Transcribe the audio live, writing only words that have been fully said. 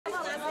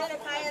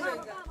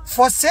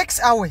For 6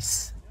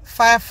 hours,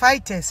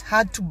 firefighters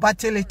had to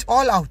battle it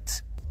all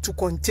out to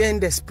contain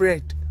the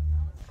spread.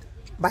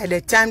 By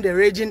the time the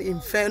raging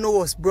inferno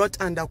was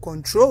brought under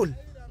control,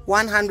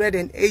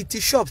 180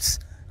 shops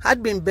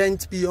had been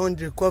burnt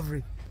beyond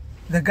recovery.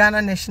 The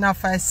Ghana National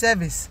Fire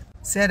Service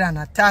said an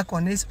attack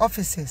on its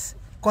officers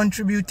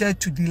contributed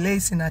to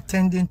delays in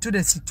attending to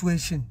the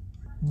situation.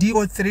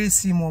 DO3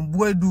 Simon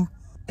Buedu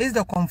is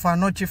the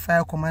Komfanochi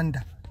fire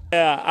commander.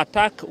 The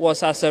attack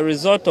was as a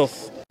result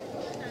of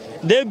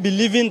they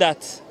believing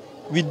that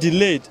we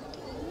delayed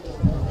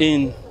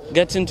in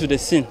getting to the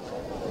scene.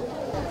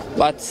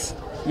 But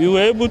we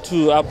were able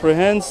to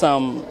apprehend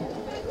some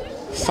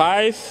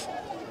 5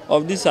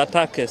 of these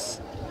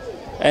attackers,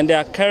 and they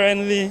are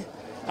currently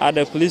at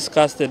the police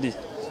custody.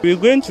 We're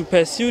going to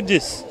pursue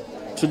this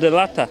to the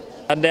latter.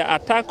 The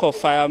attack of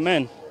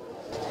firemen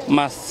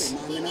must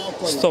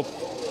stop.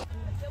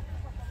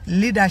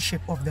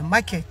 Leadership of the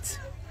market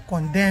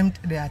condemned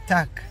the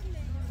attack.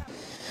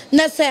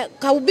 The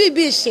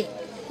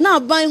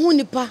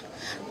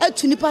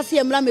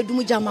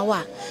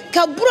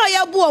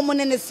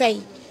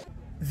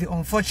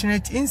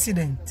unfortunate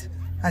incident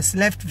has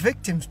left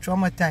victims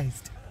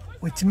traumatized,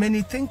 with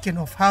many thinking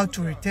of how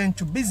to return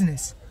to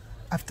business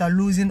after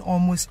losing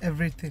almost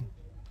everything.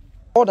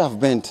 All have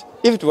bent.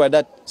 If it were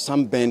that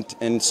some bent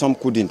and some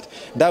couldn't,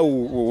 that we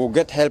will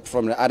get help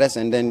from the others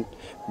and then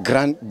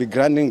be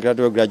grinding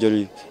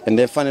gradually, and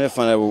then finally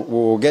we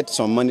will get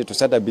some money to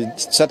set up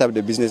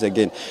the business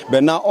again.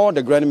 But now all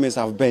the grindmills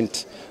have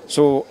bent,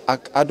 so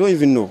I don't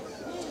even know.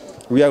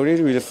 We are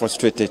really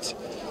frustrated.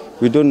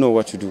 We don't know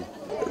what to do.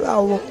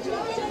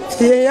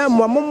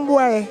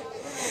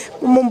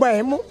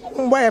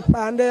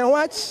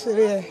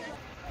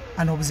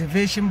 An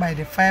observation by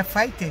the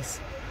firefighters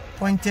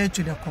pointed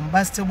to the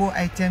combustible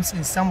items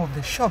in some of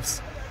the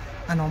shops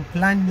and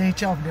unplanned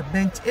nature of the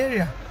burnt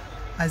area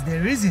as the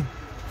reason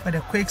for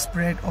the quick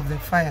spread of the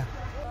fire.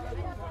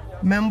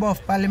 Member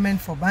of Parliament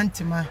for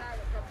Bantima,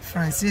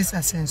 Francis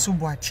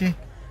Asensu-Boakye,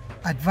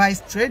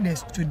 advised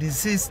traders to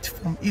desist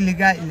from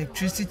illegal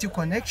electricity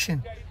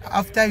connection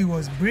after he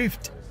was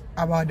briefed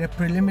about the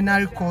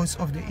preliminary cause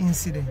of the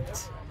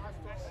incident.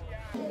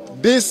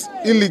 This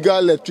illegal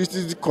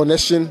electricity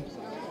connection,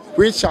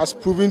 which has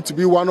proven to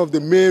be one of the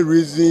main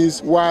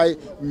reasons why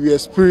we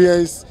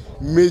experience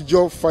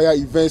major fire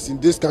events in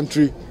this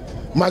country,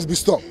 must be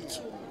stopped.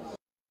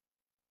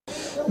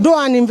 Though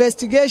an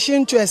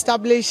investigation to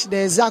establish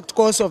the exact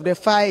cause of the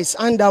fire is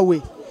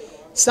underway,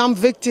 some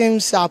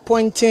victims are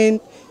pointing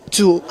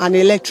to an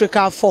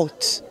electrical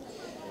fault.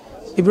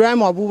 Ibrahim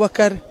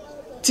Abubakar,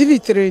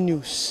 TV3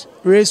 News,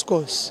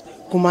 Racecourse,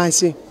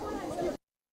 Kumasi.